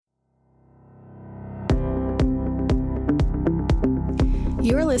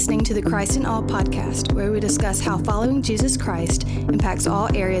You are listening to the Christ in All podcast, where we discuss how following Jesus Christ impacts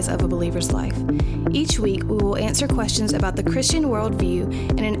all areas of a believer's life. Each week, we will answer questions about the Christian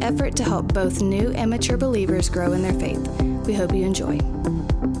worldview in an effort to help both new and mature believers grow in their faith. We hope you enjoy.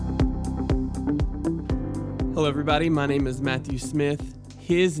 Hello, everybody. My name is Matthew Smith.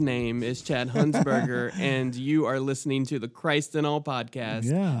 His name is Chad Hunsberger, and you are listening to the Christ in All podcast.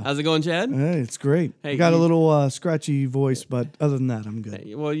 Yeah. How's it going, Chad? Hey, it's great. Hey, I got a little scratchy voice, but other than that, I'm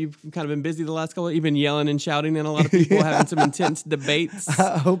good. Well, you've kind of been busy the last couple. You've been yelling and shouting, and a lot of people having some intense debates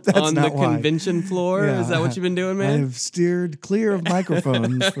I hope that's on not the why. convention floor. Yeah, Is that what you've been doing, I man? have steered clear of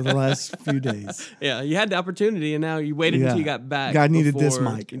microphones for the last few days. Yeah, you had the opportunity, and now you waited until you got back. I needed this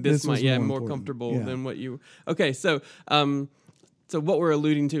before- mic. This This mic, was yeah, more more important. comfortable Yeah. than what you. Okay, So what we're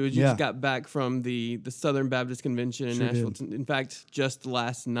alluding to is you Yeah. just got back from the Southern Baptist Convention in Sure Nashville. did. In fact, just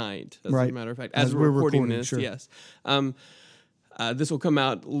last night, as a Right. matter of fact, As as we're we're recording recording, this, sure. yes. This will come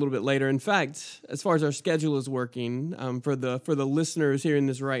out a little bit later. In fact, as far as our schedule is working, for the listeners hearing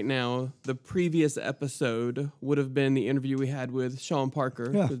this right now, the previous episode would have been the interview we had with Sean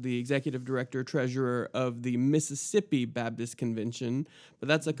Parker, Yeah. who's the executive director, treasurer of the Mississippi Baptist Convention, but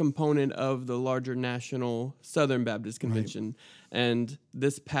that's a component of the larger national Southern Baptist Convention. And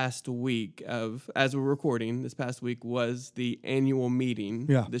this past week, as we're recording, this past week was the annual meeting.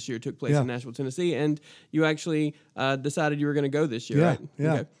 Yeah. This year took place Yeah. in Nashville, Tennessee, and you actually decided you were going to go this year, Yeah, right?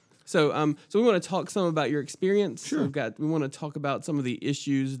 yeah. Okay. So we want to talk some about your experience. Sure. We want to talk about some of the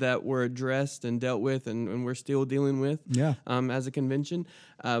issues that were addressed and dealt with, and we're still dealing with. Yeah. As a convention,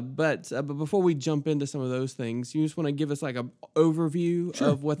 but before we jump into some of those things, you just want to give us like an overview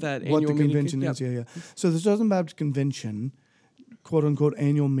of what that What annual the meeting convention is, yeah. So the Southern Baptist Convention, quote unquote,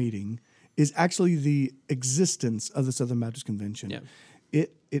 annual meeting is actually the existence of the Southern Baptist Convention. Yeah.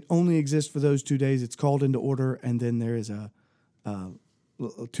 It only exists for those 2 days. It's called into order, and then there is a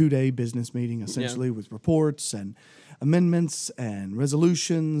 2-day business meeting essentially with reports and amendments and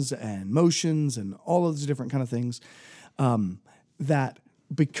resolutions and motions and all of those different kind of things. That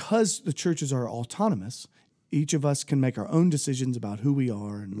because the churches are autonomous, each of us can make our own decisions about who we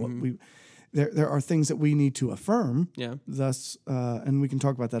are and what we. There are things that we need to affirm. Yeah. Thus, and we can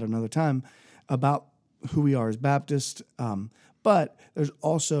talk about that another time about who we are as Baptists. But there's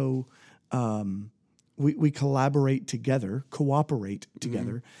also we collaborate together, cooperate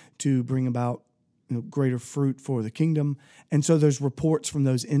together to bring about greater fruit for the kingdom. And so there's reports from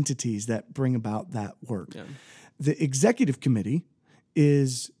those entities that bring about that work. Yeah. The executive committee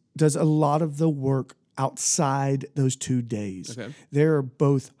does a lot of the work outside those 2 days. Okay. They're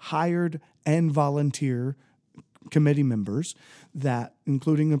both hired and volunteer committee members that,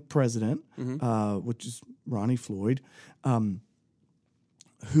 including a president, which is Ronnie Floyd,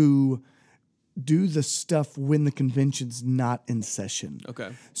 who do the stuff when the convention's not in session. Okay.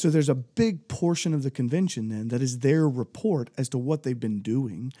 So there's a big portion of the convention then that is their report as to what they've been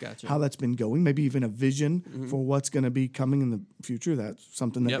doing, Gotcha. how that's been going, maybe even a vision for what's going to be coming in the future. That's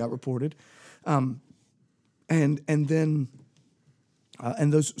something that Yep. got reported. And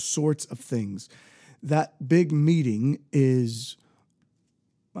those sorts of things. That big meeting is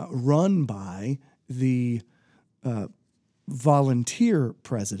run by the volunteer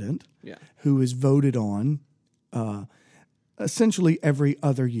president, Yeah. who is voted on essentially every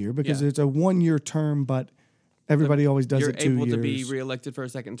other year because Yeah. it's a 1-year term, but everybody always does You're it 2 years. able to be reelected for a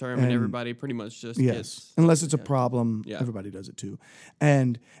second term, and everybody pretty much just Yes, gets. unless it's a problem, Yeah. everybody does it too.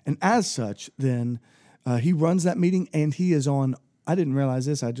 And as such, then he runs that meeting, and he is on. I didn't realize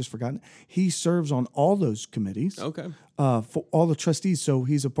this. I just forgotten. He serves on all those committees. Okay. For all the trustees. So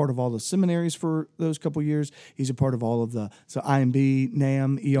he's a part of all the seminaries for those couple years. He's a part of all of so IMB,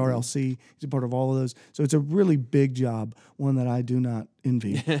 NAM, ERLC. He's a part of all of those. So it's a really big job, one that I do not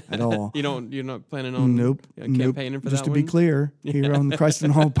envy at all. You're not planning on Nope. campaigning for Just that to be one? clear, here on the Christ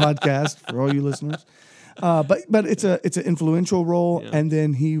and Hall podcast for all you listeners. But it's an influential role, and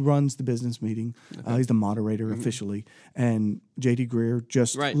then he runs the business meeting. He's the moderator officially, and J.D. Greer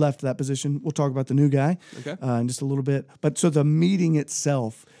just left that position. We'll talk about the new guy in just a little bit. But so the meeting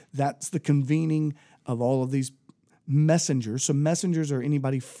itself, that's the convening of all of these messengers. So messengers are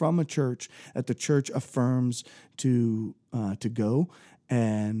anybody from a church that the church affirms to go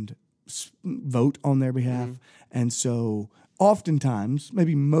and vote on their behalf, and so. Oftentimes,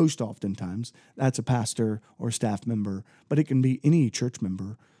 maybe most oftentimes, that's a pastor or a staff member, but it can be any church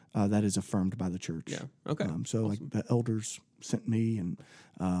member that is affirmed by the church. Yeah. Okay. So like the elders sent me and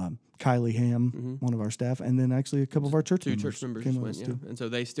Kylie Ham, one of our staff, and then actually a couple of our church Two members church members came just with went, us yeah. too. And so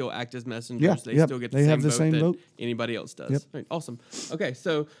they still act as messengers. Yeah, They yep. still get They have the same vote that anybody else does. Yep. Right, awesome. Okay,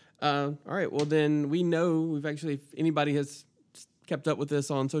 so all right, well then we know we've actually, if anybody has kept up with this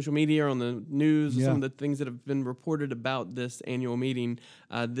on social media or on the news, or some of the things that have been reported about this annual meeting,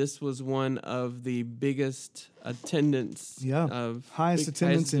 this was one of the biggest attendance of highest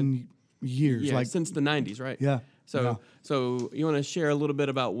attendance in years, like since the 90s, right? Yeah. So you want to share a little bit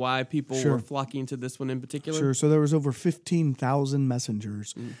about why people were flocking to this one in particular? Sure. So there was over 15,000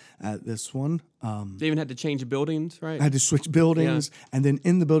 messengers at this one. They even had to change buildings, right? Had to switch buildings, and then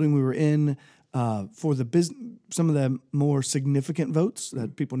in the building we were in for some of the more significant votes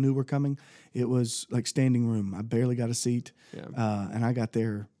that people knew were coming. It was like standing room. I barely got a seat, and I got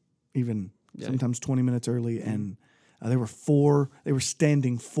there even sometimes 20 minutes early, and they were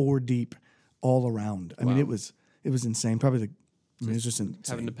standing 4 deep all around. I mean, it was insane. Probably it was just insane.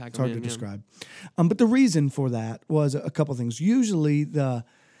 Having to pack it's hard them to describe. But the reason for that was a couple things. Usually the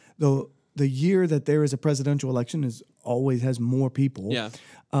year that there is a presidential election always has more people. Yeah.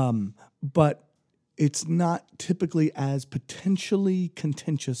 But it's not typically as potentially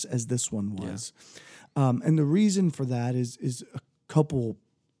contentious as this one was. And the reason for that is a couple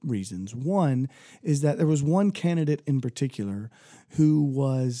reasons. One is that there was one candidate in particular who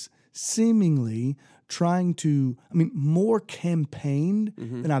was seemingly trying to, more campaigned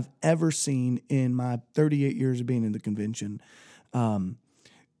than I've ever seen in my 38 years of being in the convention.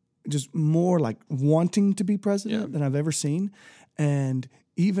 Just more like wanting to be president than I've ever seen. And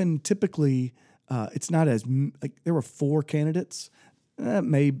even typically, it's not as, like, there were 4 candidates. That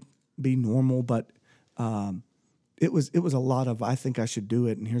may be normal, but it was a lot of, I think I should do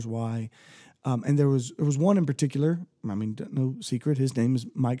it, and here's why. And there was one in particular, no secret, his name is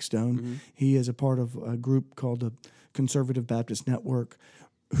Mike Stone. He is a part of a group called the Conservative Baptist Network,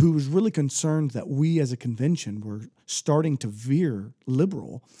 who was really concerned that we as a convention were starting to veer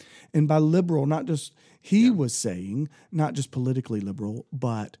liberal. And by liberal, not just, was saying, not just politically liberal,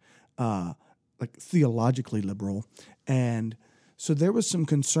 but like theologically liberal. And so there was some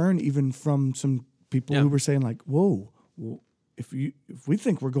concern even from some people who were saying like, whoa, well, if we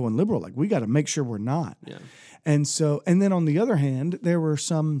think we're going liberal, like we got to make sure we're not. Yeah. And then on the other hand, there were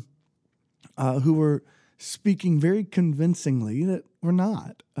some who were speaking very convincingly that we're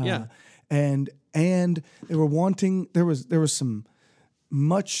not. And they were wanting, there was some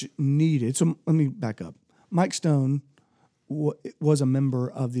much needed. So let me back up. Mike Stone was a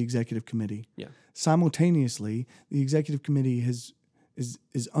member of the executive committee. Yeah. Simultaneously, the executive committee is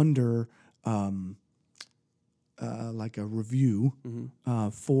under like a review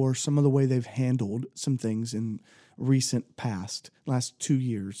for some of the way they've handled some things in recent past, last 2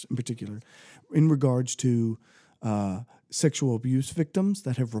 years in particular, in regards to sexual abuse victims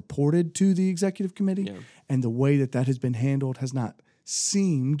that have reported to the executive committee, and the way that has been handled has not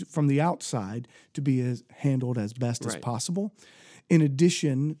seemed from the outside to be handled as best as possible. In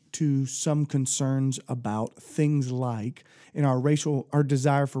addition to some concerns about things like in our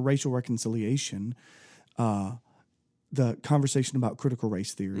desire for racial reconciliation, the conversation about critical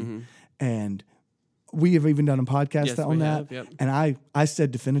race theory. And we have even done a podcast on that. And I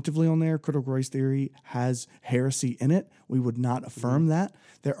said definitively on there, critical race theory has heresy in it. We would not affirm that.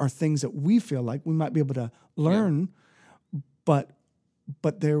 There are things that we feel like we might be able to learn, but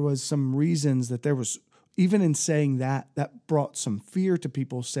there was some reasons that there was, even in saying that brought some fear to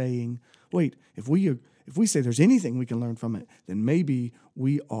people saying, wait, if we say there's anything we can learn from it, then maybe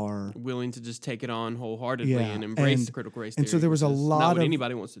we are willing to just take it on wholeheartedly and embrace critical race theory. And so there was a lot not of what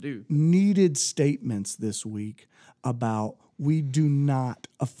anybody wants to do. Needed statements this week about we do not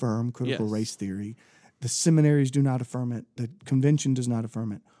affirm critical race theory. The seminaries do not affirm it. The convention does not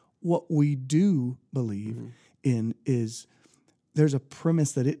affirm it. What we do believe in is there's a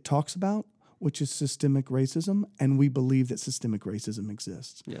premise that it talks about, which is systemic racism, and we believe that systemic racism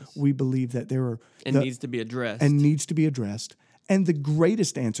exists. Yes. We believe that there are... needs to be addressed. And needs to be addressed. And the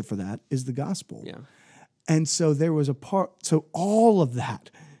greatest answer for that is the gospel. Yeah. And so there was so all of that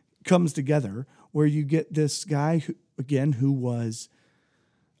comes together where you get this guy, who was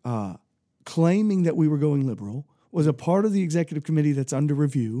claiming that we were going liberal, was a part of the executive committee that's under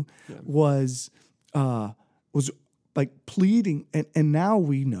review, was like pleading, and now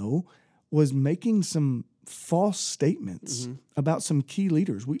we know, was making some false statements about some key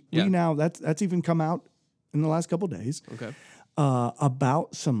leaders. We now, that's even come out in the last couple of days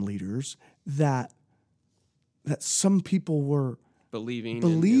about some leaders that some people were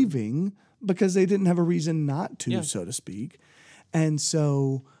believing because they didn't have a reason not to, so to speak. And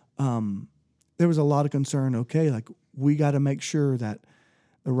so there was a lot of concern, like we got to make sure that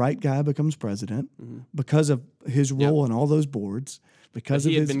the right guy becomes president because of his role in all those boards. Because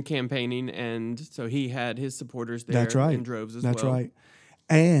he had been campaigning, and so he had his supporters there in droves as well. That's right.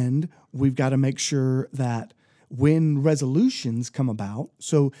 And we've got to make sure that when resolutions come about,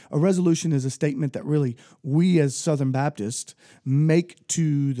 so a resolution is a statement that really we as Southern Baptists make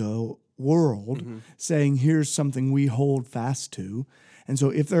to the world, saying here's something we hold fast to. And so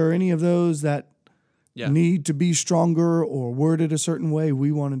if there are any of those that need to be stronger or worded a certain way,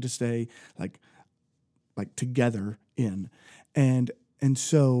 we wanted to stay like together in. And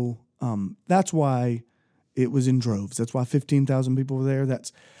so that's why it was in droves. That's why 15,000 people were there.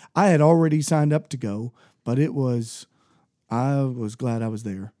 I had already signed up to go, but I was glad I was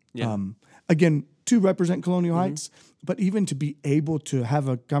there. Yeah. Again, to represent Colonial Heights, but even to be able to have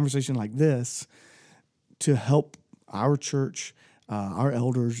a conversation like this to help our church, our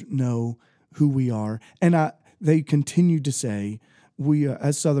elders know who we are. And they continue to say, we are,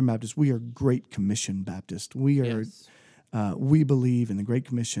 as Southern Baptists, we are Great Commission Baptist. We are. Yes. We believe in the Great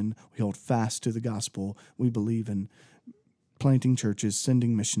Commission. We hold fast to the gospel. We believe in planting churches,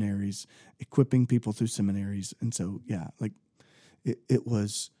 sending missionaries, equipping people through seminaries. And so, it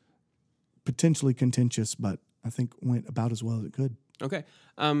was potentially contentious, but I think went about as well as it could. Okay.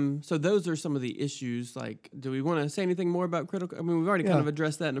 So those are some of the issues. Like, do we want to say anything more about critical? I mean, we've already kind of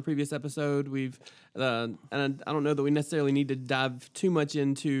addressed that in a previous episode. And I don't know that we necessarily need to dive too much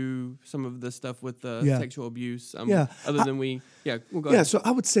into some of the stuff with the sexual abuse. Other than we'll go ahead. So I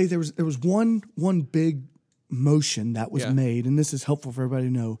would say there was one big motion that was made, and this is helpful for everybody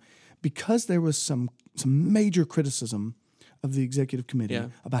to know, because there was some major criticism of the executive committee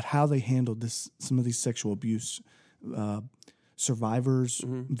about how they handled some of these sexual abuse survivors,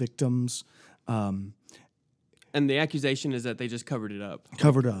 victims. And the accusation is that they just covered it up.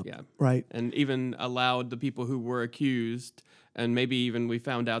 Yeah. Right. And even allowed the people who were accused, and maybe even we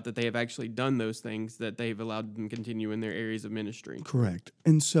found out that they have actually done those things, that they've allowed them continue in their areas of ministry. Correct.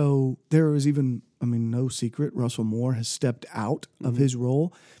 And so there is even, no secret, Russell Moore has stepped out of his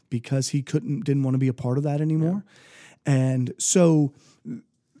role because he didn't want to be a part of that anymore. Yeah. And so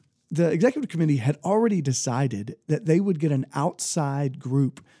the executive committee had already decided that they would get an outside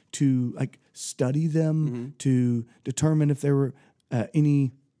group to study them, to determine if there were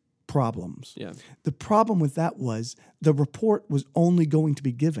any problems. Yeah. The problem with that was the report was only going to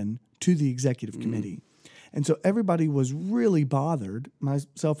be given to the executive committee. And so everybody was really bothered,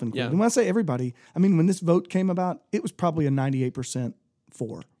 myself included. And when I say everybody, when this vote came about, it was probably a 98%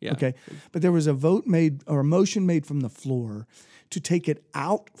 for. Yeah. Okay. But there was a vote made or a motion made from the floor to take it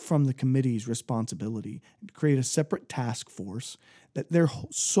out from the committee's responsibility, to create a separate task force that their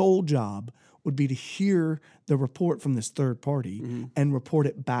sole job would be to hear the report from this third party and report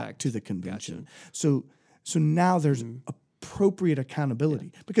it back to the convention. Gotcha. So now there's appropriate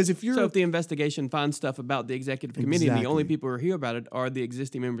accountability. Because if the investigation finds stuff about the executive committee, and the only people who hear about it are the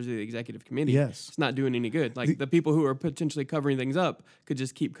existing members of the executive committee, it's not doing any good. The people who are potentially covering things up could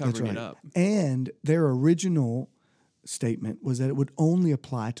just keep covering it up. And their original statement was that it would only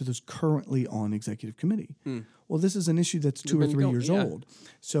apply to those currently on executive committee. Well, this is an issue that's 2 or 3 years old.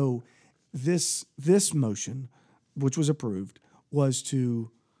 So this motion, which was approved, was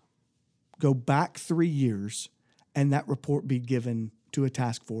to go back 3 years and that report be given to a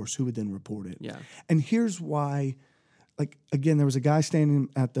task force who would then report it. Yeah. And here's why, again, there was a guy standing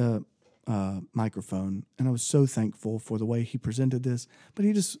at the microphone, and I was so thankful for the way he presented this. But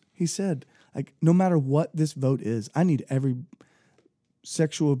he said, no matter what this vote is, I need every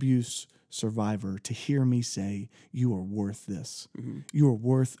sexual abuse survivor to hear me say, you are worth this. You are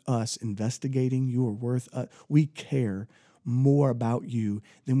worth us investigating. You are worth we care more about you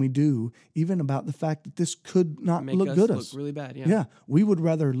than we do even about the fact that this could not Make look us good. Look really bad. Yeah. Yeah. We would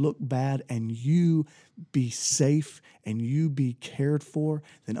rather look bad and you be safe and you be cared for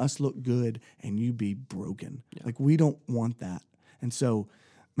than us look good and you be broken. Yeah. We don't want that. And so,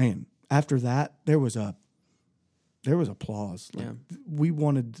 man, after that, there was applause.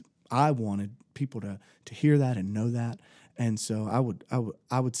 I wanted people to hear that and know that. And so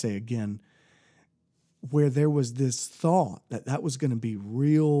I would say again, where there was this thought that was going to be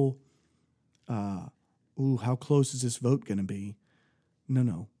real, how close is this vote going to be?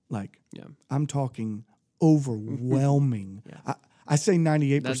 No. I'm talking overwhelming. I say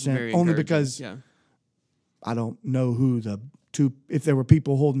 98% only because I don't know who if there were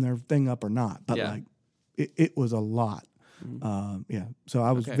people holding their thing up or not, but it was a lot. So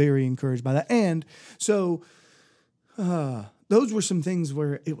I was very encouraged by that. And so those were some things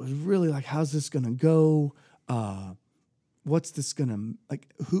where it was really how's this going to go? What's this going to,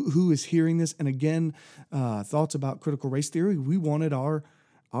 who is hearing this? And again, thoughts about critical race theory. We wanted our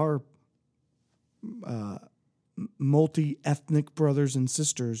multi-ethnic brothers and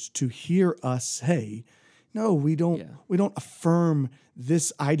sisters to hear us say, No, we don't. Yeah. We don't affirm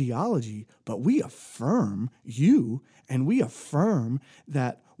this ideology, but we affirm you, and we affirm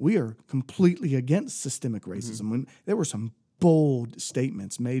that we are completely against systemic racism. When there were some bold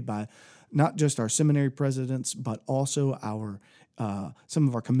statements made by not just our seminary presidents, but also our some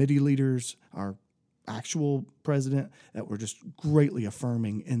of our committee leaders, our actual president, that were just greatly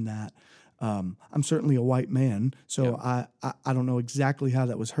affirming in that. I'm certainly a white man, so I don't know exactly how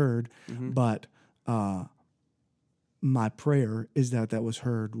that was heard, but my prayer is that was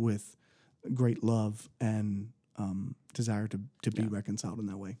heard with great love and desire to be reconciled in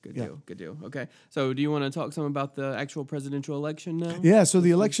that way. Good deal. Okay. So do you want to talk some about the actual presidential election now? Yeah, so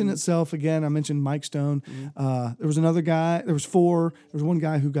the election itself, again, I mentioned Mike Stone. There was another guy, there was four. There was one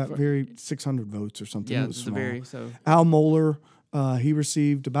guy who got 600 votes or something. Yeah, it was small. so Al Mohler, he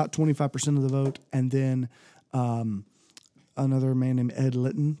received about 25% of the vote. And then another man named Ed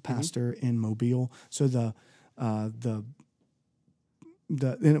Litton, pastor in Mobile. So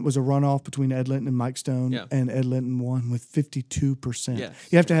then it was a runoff between Ed Litton and Mike Stone, and Ed Litton won with 52%. Yes.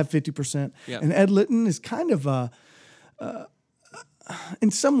 You have to have 50%. Yep. And Ed Litton is kind of,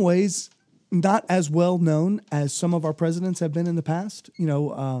 in some ways, not as well known as some of our presidents have been in the past.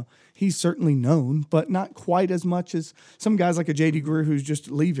 He's certainly known, but not quite as much as some guys like a J.D. Greear, who's just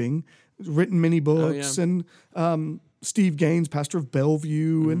leaving, written many books, and Steve Gaines, pastor of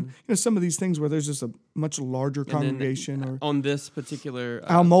Bellevue, and some of these things where there's just a much larger congregation. Or on this particular,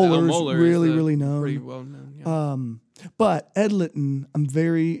 Al Mohler is really known. Pretty well known. Yeah. But Ed Litton, I'm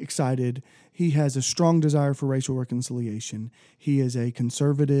very excited. He has a strong desire for racial reconciliation. He is a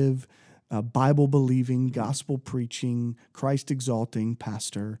conservative, Bible-believing, gospel-preaching, Christ-exalting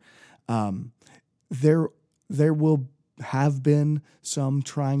pastor. There will have been some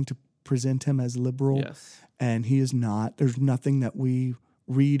trying to present him as liberal. Yes. And he is not. There's nothing that we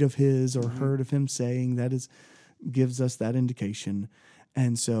read of his or heard of him saying that gives us that indication.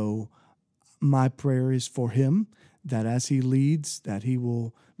 And so my prayer is for him that as he leads, that he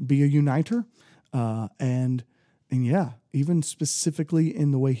will be a uniter. And even specifically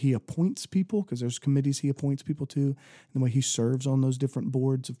in the way he appoints people, because there's committees he appoints people to, and the way he serves on those different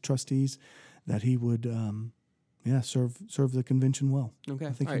boards of trustees, that he would serve the convention well. Okay.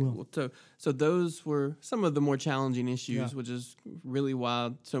 I think all he right. will. Well, so those were some of the more challenging issues, which is really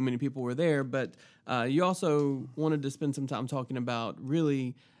why so many people were there. But you also wanted to spend some time talking about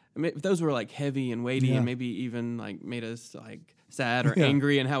really, if those were like heavy and weighty and maybe even like made us like sad or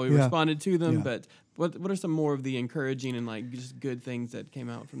angry and how we responded to them. Yeah. But what are some more of the encouraging and like just good things that came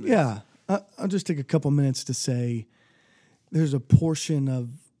out from this? Yeah. I'll just take a couple minutes to say there's a portion of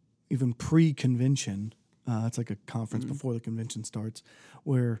even pre-convention, it's like a conference before the convention starts,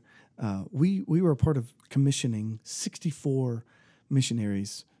 where we were a part of commissioning 64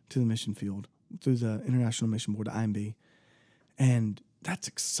 missionaries to the mission field through the International Mission Board, IMB. And that's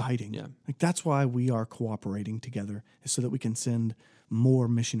exciting. Yeah. Like that's why we are cooperating together, is so that we can send more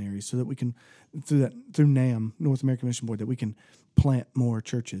missionaries, so that we can, through NAM, North American Mission Board, that we can plant more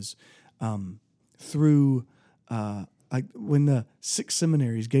churches. Like when the 6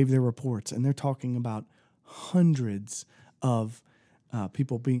 seminaries gave their reports, and they're talking about hundreds of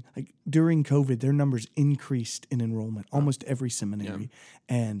people being, like during COVID, their numbers increased in enrollment, almost every seminary,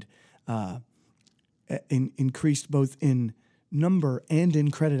 and increased both in number and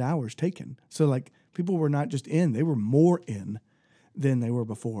in credit hours taken. So like people were not just in, they were more in than they were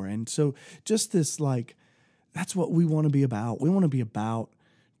before. And so just this, like, that's what we want to be about. We want to be about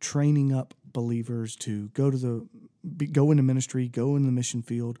training up believers to go into ministry, go in the mission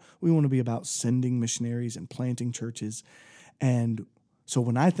field. We want to be about sending missionaries and planting churches. And so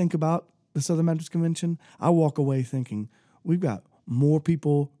when I think about the Southern Baptist Convention, I walk away thinking we've got more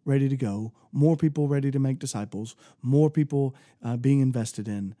people ready to go, more people ready to make disciples, more people being invested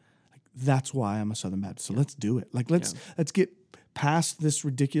in. Like, that's why I'm a Southern Baptist. So let's do it. Like let's get past this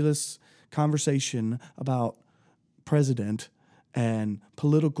ridiculous conversation about president and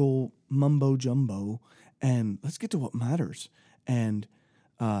political mumbo jumbo, and let's get to what matters. And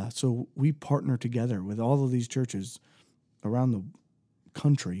so we partner together with all of these churches around the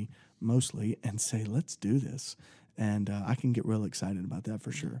country, mostly, and say, let's do this. And I can get real excited about that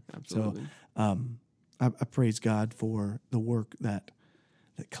for sure. Absolutely. So I praise God for the work that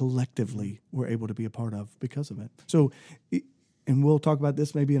collectively we're able to be a part of because of it. So, and we'll talk about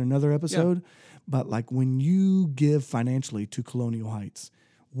this maybe in another episode, but like when you give financially to Colonial Heights,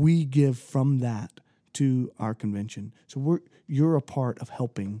 we give from that to our convention. So you're a part of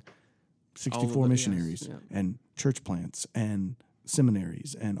helping 64 missionaries and church plants and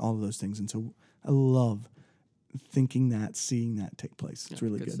seminaries and all of those things. And so I love thinking that, seeing that take place. It's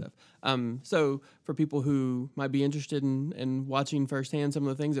really good. Stuff. So for people who might be interested in watching firsthand some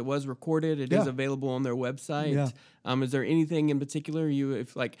of the things, it was recorded. It is available on their website. Yeah. Is there anything in particular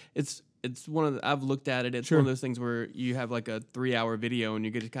it's one of I've looked at it. It's one of those things where you have like a 3-hour video and you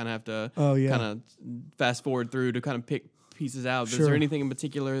just kind of have to kind of fast forward through to kind of pick pieces out. Is there anything in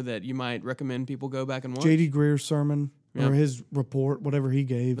particular that you might recommend people go back and watch? J.D. Greer's sermon or his report, whatever he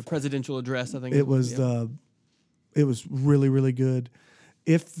gave. The presidential address, I think. It was it was really, really good.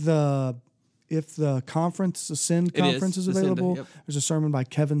 If the conference, Ascend conference is available, there's a sermon by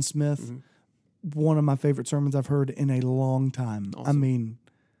Kevin Smith. One of my favorite sermons I've heard in a long time. Awesome. I mean,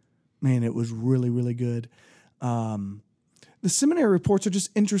 man, it was really, really good. The seminary reports are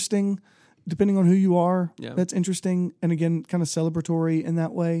just interesting, depending on who you are. Yeah. That's interesting, and again, kind of celebratory in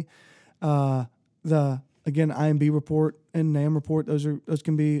that way. The IMB report and NAM report, those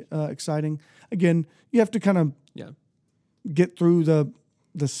can be exciting. Again, you have to kind of get through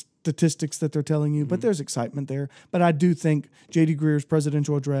the statistics that they're telling you, but there's excitement there. But I do think J.D. Greer's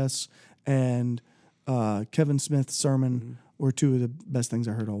presidential address and Kevin Smith's sermon were two of the best things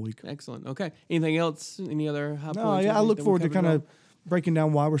I heard all week. Excellent. Okay. Anything else? Any other high points? No, I look forward to kind of breaking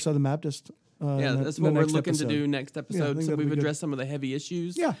down why we're Southern Baptist. That's what we're looking to do next episode. So we've addressed some of the heavy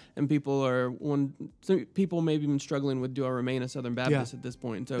issues. Yeah. And people may be struggling with, do I remain a Southern Baptist at this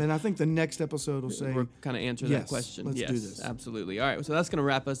point? So, and I think the next episode will say, we're kind of answer that question. Let's do this. Absolutely. All right. So that's going to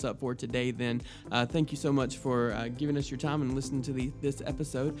wrap us up for today then. Thank you so much for giving us your time and listening to this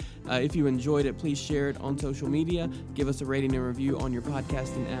episode. If you enjoyed it, please share it on social media. Give us a rating and review on your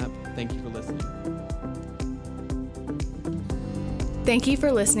podcasting app. Thank you for listening. Thank you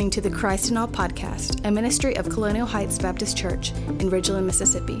for listening to the Christ in All podcast, a ministry of Colonial Heights Baptist Church in Ridgeland,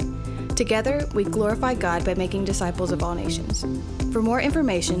 Mississippi. Together, we glorify God by making disciples of all nations. For more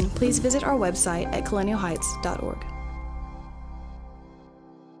information, please visit our website at colonialheights.org.